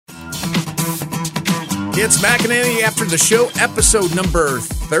It's McEnany after the show, episode number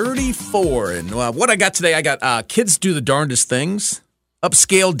 34. And what I got today, I got Kids Do the Darndest Things,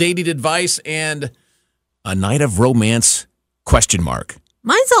 upscale dating advice, and a night of romance, ?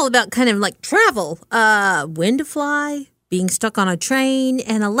 Mine's all about kind of like travel, when to fly, being stuck on a train,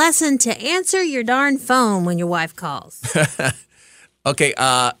 and a lesson to answer your darn phone when your wife calls. Okay,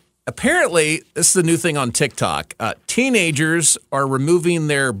 apparently, this is a new thing on TikTok. Teenagers are removing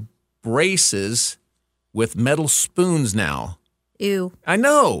their braces with metal spoons now. Ew. I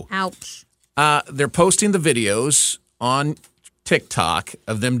know. Ouch. They're posting the videos on TikTok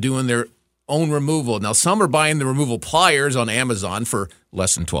of them doing their own removal. Now, some are buying the removal pliers on Amazon for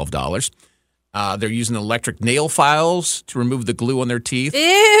less than $12. They're using electric nail files to remove the glue on their teeth.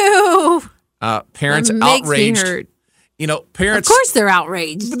 Ew. Parents That makes outraged. me hurt. You know, parents. Of course they're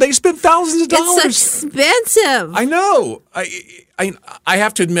outraged. They spend thousands of dollars. It's expensive. I know. I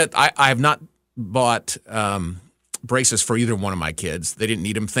have to admit, I have not bought braces for either one of my kids. They didn't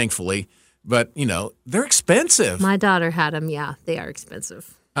need them, thankfully. But, you know, they're expensive. My daughter had them. Yeah, they are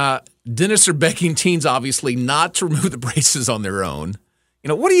expensive. Dentists are begging teens, obviously, not to remove the braces on their own. You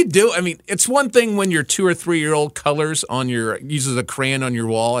know, what do you do? I mean, it's one thing when your 2 or 3-year-old uses a crayon on your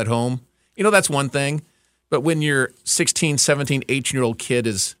wall at home. You know, that's one thing. But when your 16, 17, 18-year-old kid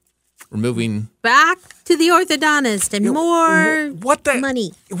is removing... Back to the orthodontist and more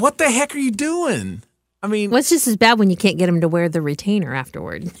money. What the heck are you doing? I mean... Well, it's just as bad when you can't get them to wear the retainer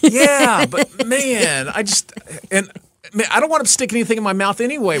afterward. Yeah, but man, I don't want to stick anything in my mouth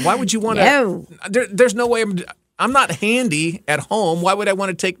anyway. Why would you want to? No. There's no way I'm not handy at home. Why would I want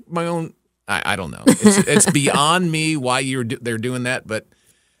to take my own? I don't know. It's beyond me why they're doing that. But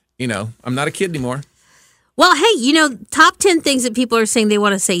you know, I'm not a kid anymore. Well, hey, you know, top 10 things that people are saying they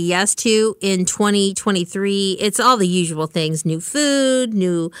want to say yes to in 2023. It's all the usual things: new food,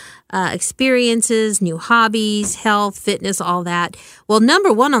 new experiences, new hobbies, health, fitness, all that. Well,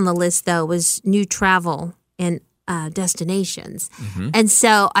 number one on the list, though, was new travel and destinations. Mm-hmm. And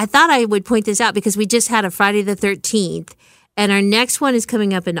so I thought I would point this out because we just had a Friday the 13th, and our next one is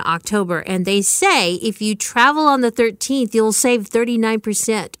coming up in October. And they say if you travel on the 13th, you'll save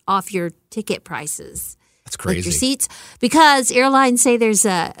 39% off your ticket prices. That's crazy. Like your seats. Because airlines say there's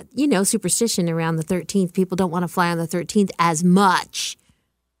a, superstition around the 13th. People don't want to fly on the 13th as much.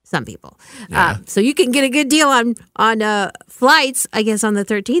 Some people. Yeah. So you can get a good deal on flights, I guess, on the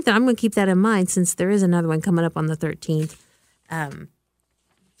 13th. And I'm going to keep that in mind since there is another one coming up on the 13th.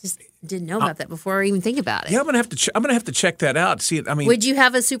 Just didn't know about that before or even think about it. Yeah, I'm gonna have to check that out. See, I mean, would you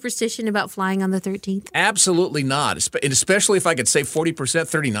have a superstition about flying on the 13th? Absolutely not. And especially if I could save 40%,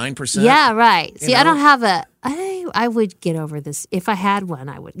 39%. Yeah, right. See, I don't have I would get over this if I had one.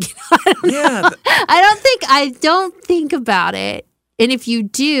 I would. I don't think about it. And if you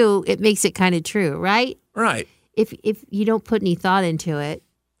do, it makes it kind of true, right? Right. If you don't put any thought into it.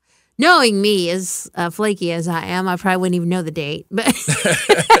 Knowing me, as flaky as I am, I probably wouldn't even know the date. But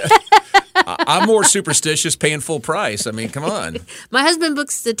I'm more superstitious, paying full price. I mean, come on. My husband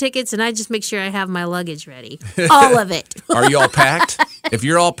books the tickets, and I just make sure I have my luggage ready. All of it. Are you all packed? If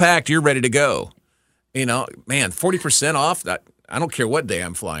you're all packed, you're ready to go. You know, man, 40% off. I don't care what day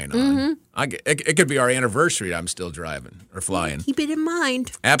I'm flying on. Mm-hmm. It could be our anniversary. I'm still driving or flying. Keep it in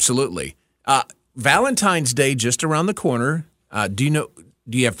mind. Absolutely. Valentine's Day just around the corner.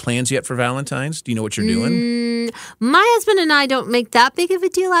 Do you have plans yet for Valentine's? Do you know what you're doing? My husband and I don't make that big of a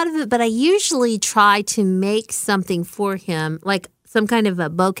deal out of it, but I usually try to make something for him, like some kind of a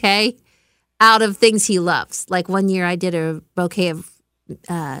bouquet out of things he loves. Like one year I did a bouquet of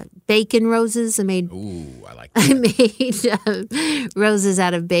bacon roses. I like that. I made roses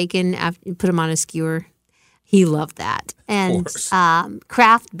out of bacon, put them on a skewer. He loved that. And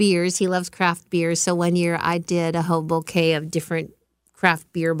craft beers. He loves craft beers. So one year I did a whole bouquet of different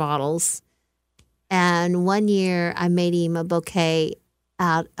craft beer bottles. And one year I made him a bouquet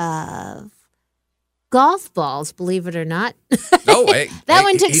out of golf balls, believe it or not. Oh, hey. That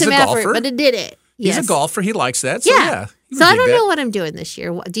one took some effort, but it did it. He's a golfer. He likes that. So yeah. So I don't know what I'm doing this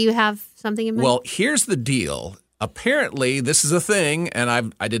year. Do you have something in mind? Well, here's the deal. Apparently, this is a thing,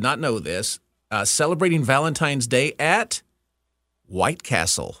 and I did not know this, celebrating Valentine's Day at White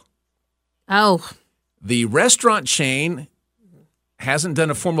Castle. Oh. The restaurant chain hasn't done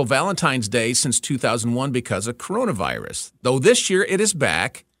a formal Valentine's Day since 2001 because of coronavirus. Though this year it is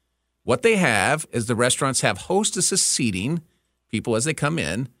back. What they have is the restaurants have hostesses seating people as they come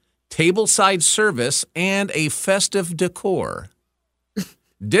in, tableside service, and a festive decor.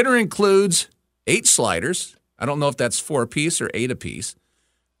 Dinner includes 8 sliders. I don't know if that's 4 apiece or 8 apiece.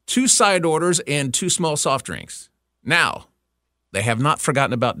 2 side orders and 2 small soft drinks. Now, they have not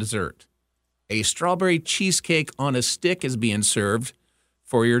forgotten about dessert. a strawberry cheesecake on a stick is being served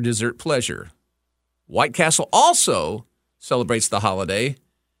for your dessert pleasure. White Castle also celebrates the holiday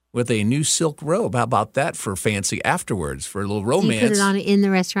with a new silk robe. How about that for fancy afterwards, for a little romance? Do you put it on in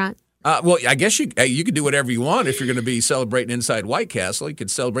the restaurant? Well, I guess you could do whatever you want if you're going to be celebrating inside White Castle. You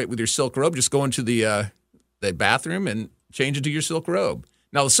could celebrate with your silk robe. Just go into the bathroom and change into your silk robe.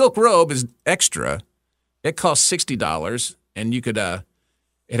 Now, the silk robe is extra. It costs $60, and you could.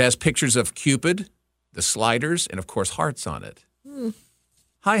 It has pictures of Cupid, the sliders, and of course hearts on it.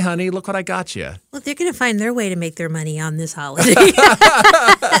 Hi, honey. Look what I got you. Well, they're going to find their way to make their money on this holiday.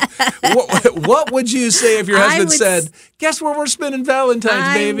 What would you say if your husband said, "Guess where we're spending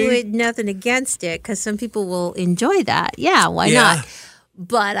Valentine's, baby"? I would nothing against it because some people will Enjoy that. Yeah, why not?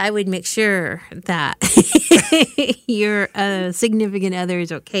 But I would make sure that your significant other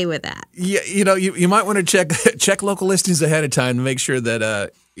is okay with that. Yeah, you might want to check local listings ahead of time to make sure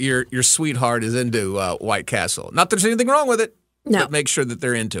that your sweetheart is into White Castle. Not that there's anything wrong with it, but make sure that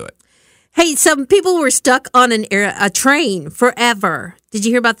they're into it. Hey, some people were stuck on a train forever. Did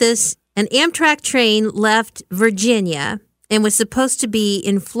you hear about this? An Amtrak train left Virginia and was supposed to be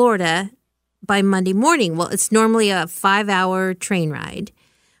in Florida by Monday morning. Well, it's normally a 5-hour train ride.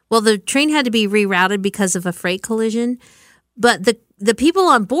 Well, the train had to be rerouted because of a freight collision. But the people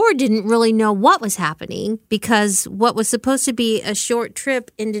on board didn't really know what was happening because what was supposed to be a short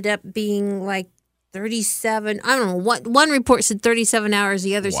trip ended up being like 37, I don't know, one report said 37 hours,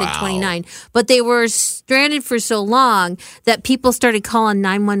 the other said 29. But they were stranded for so long that people started calling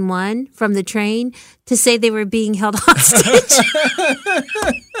 911 from the train to say they were being held hostage.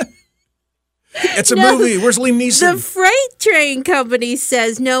 It's a movie. Where's Liam Neeson? The freight train company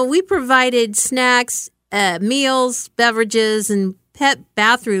says, no, we provided snacks, meals, beverages, and pet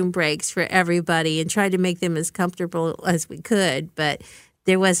bathroom breaks for everybody and tried to make them as comfortable as we could. But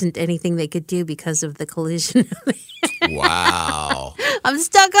there wasn't anything they could do because of the collision. Wow. I'm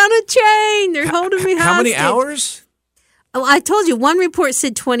stuck on a train. They're holding me hostage. How many hours? Oh, I told you, one report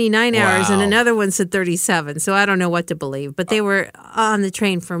said 29 hours and another one said 37. So I don't know what to believe. But they were on the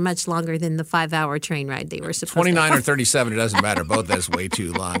train for much longer than the 5-hour train ride they were supposed 29 or 37, it doesn't matter. Both that's way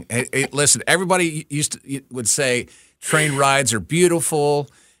too long. Hey, listen, everybody would say train rides are beautiful.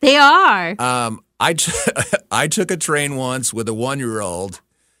 They are. I took a train once with a 1-year-old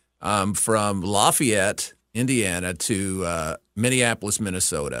from Lafayette, Indiana, to Minneapolis,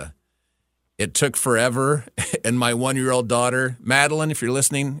 Minnesota. It took forever, and my 1-year-old daughter, Madeline, if you're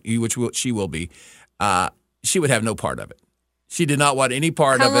listening, she will be, she would have no part of it. She did not want any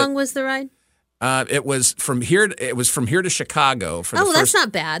part of it. How long was the ride? It was from here to Chicago. That's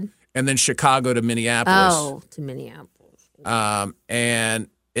not bad. And then Chicago to Minneapolis. Oh, to Minneapolis. And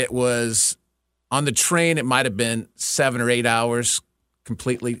it was on the train. It might have been 7 or 8 hours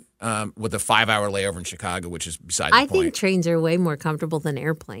completely, with a 5-hour layover in Chicago, which is beside the point. I think trains are way more comfortable than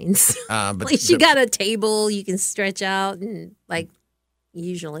airplanes. But at least you got a table you can stretch out, and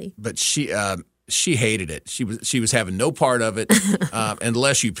usually. But she hated it. She was having no part of it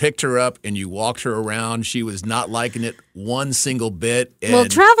unless you picked her up and you walked her around. She was not liking it one single bit. And, well,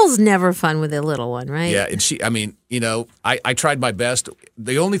 travel's never fun with a little one, right? Yeah, and I tried my best.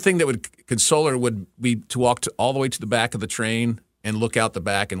 The only thing that would console her would be to walk all the way to the back of the train and look out the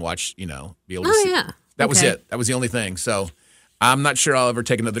back and watch, be able to see. Yeah. That was it. That was the only thing. So I'm not sure I'll ever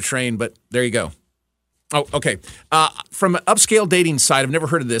take another train, but there you go. Oh, okay. From an upscale dating site, I've never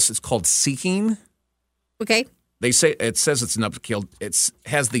heard of this. It's called Seeking. Okay. It says it's an upscale. It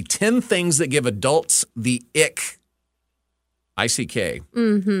has the 10 things that give adults the ick. ICK.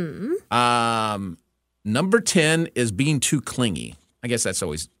 Mm-hmm. Number 10 is being too clingy. I guess that's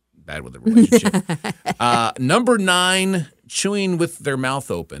always bad with a relationship. Number 9, chewing with their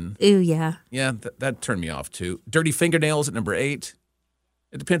mouth open. Ooh, yeah. Yeah, that turned me off too. Dirty fingernails at number 8.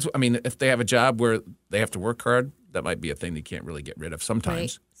 It depends. I mean, if they have a job where they have to work hard, that might be a thing they can't really get rid of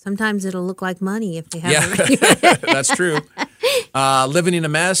sometimes. Right. Sometimes it'll look like money if they have That's true. Living in a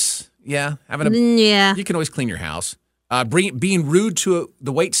mess. Yeah. Yeah. You can always clean your house. Being rude to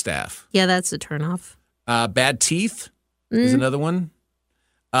the wait staff. Yeah, that's a turnoff. Bad teeth is another one.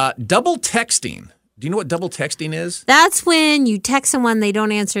 Double texting. Do you know what double texting is? That's when you text someone, they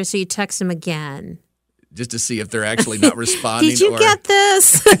don't answer, so you text them again. Just to see if they're actually not responding. Did you get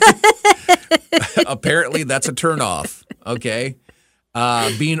this? Apparently, that's a turnoff. Okay.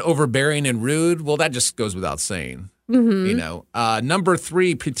 Being overbearing and rude, well, that just goes without saying. Mm-hmm. Number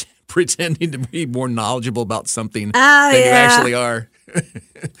 3, pretending to be more knowledgeable about something than you actually are.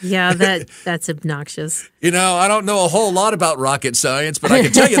 Yeah, that's obnoxious. You know, I don't know a whole lot about rocket science, but I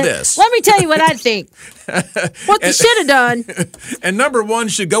can tell you this. Let me tell you what I think. What they should have done. And number one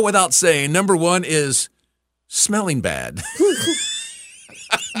should go without saying. Number one is smelling bad.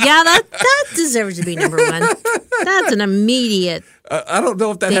 Yeah, that deserves to be number one. That's an immediate. I don't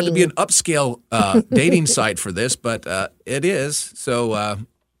know if that had to be an upscale dating site for this, but it is. So,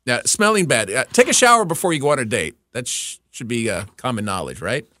 smelling bad. Take a shower before you go on a date. That should be common knowledge,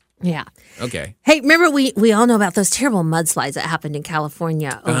 right? Yeah. Okay. Hey, remember we all know about those terrible mudslides that happened in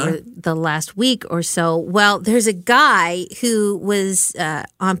California over the last week or so. Well, there's a guy who was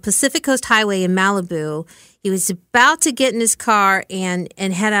on Pacific Coast Highway in Malibu. He was about to get in his car and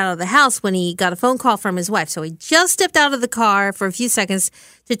head out of the house when he got a phone call from his wife. So he just stepped out of the car for a few seconds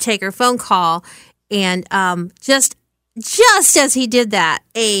to take her phone call. And just as he did that,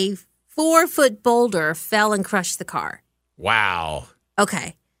 a 4-foot boulder fell and crushed the car. Wow.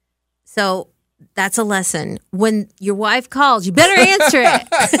 Okay. So that's a lesson. When your wife calls, you better answer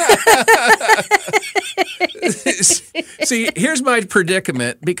it. See, here's my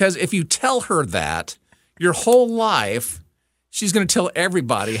predicament, because if you tell her that, your whole life, she's going to tell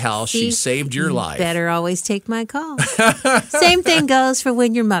everybody how she saved your life. Better always take my call. Same thing goes for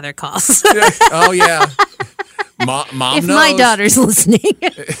when your mother calls. Oh, yeah. Mom if knows. my daughter's listening.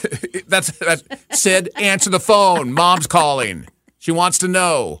 That's said, answer the phone. Mom's calling. She wants to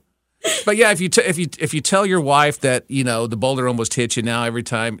know. But yeah, if you tell your wife that, you know, the boulder almost hit you now every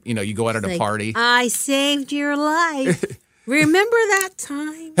time, you know, you go out at a party. I saved your life. Remember that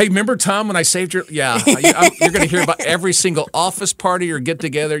time? Hey, remember, Tom, when I saved your... Yeah, you're going to hear about every single office party or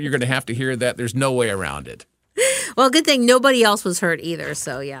get-together. You're going to have to hear that. There's no way around it. Well, good thing nobody else was hurt either.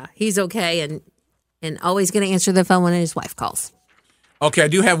 So, yeah, he's okay and always going to answer the phone when his wife calls. Okay, I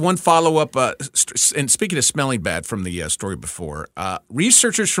do have one follow-up. And speaking of smelling bad from the story before,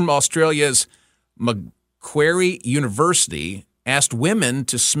 researchers from Australia's Macquarie University asked women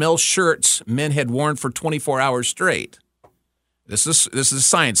to smell shirts men had worn for 24 hours straight. This is a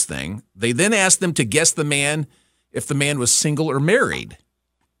science thing. They then asked them to guess if the man was single or married.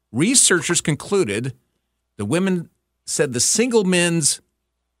 Researchers concluded the women said the single men's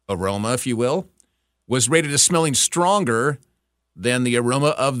aroma, if you will, was rated as smelling stronger than the aroma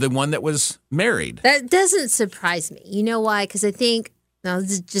of the one that was married. That doesn't surprise me. You know why? Because I think, no,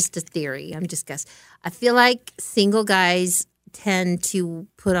 this is just a theory. I'm just guessing. I feel like single guys tend to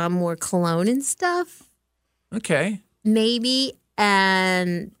put on more cologne and stuff. Okay. Maybe.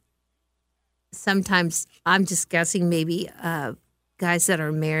 And sometimes, I'm just guessing, maybe guys that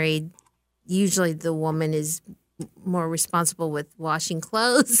are married, usually the woman is more responsible with washing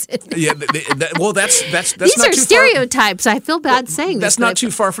clothes. Yeah, well, that's these not are too stereotypes. I feel bad saying that's this. That's not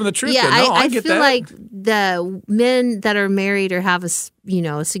too far from the truth. Yeah, no, I get feel that. like the men that are married or have a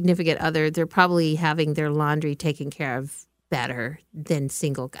significant other, they're probably having their laundry taken care of better than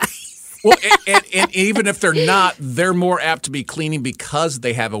single guys. Well, and even if they're not, they're more apt to be cleaning because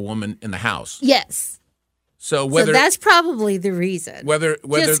they have a woman in the house. Yes. So that's probably the reason. Whether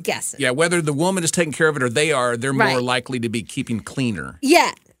just guessing. Yeah, whether the woman is taking care of it or they're more likely to be keeping cleaner.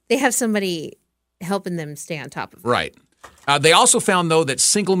 Yeah, they have somebody helping them stay on top of it. Right. They also found, though, that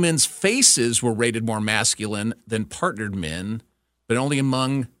single men's faces were rated more masculine than partnered men, but only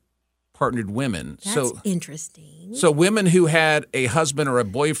among partnered women. That's interesting. So women who had a husband or a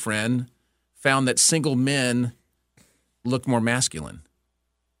boyfriend found that single men looked more masculine.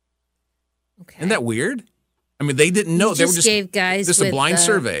 Okay. Isn't that weird? I mean, they didn't know. They were just gave guys just with, a blind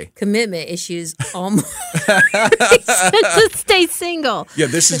survey. Commitment issues almost to stay single. Yeah,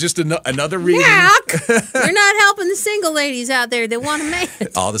 this is just another reason. Yuck! You're not helping the single ladies out there that want a man.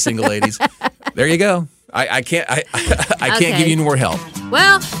 All the single ladies. There you go. I can't can't give you any more help.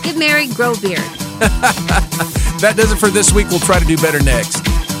 Well, get married, grow a beard. That does it for this week. We'll try to do better next.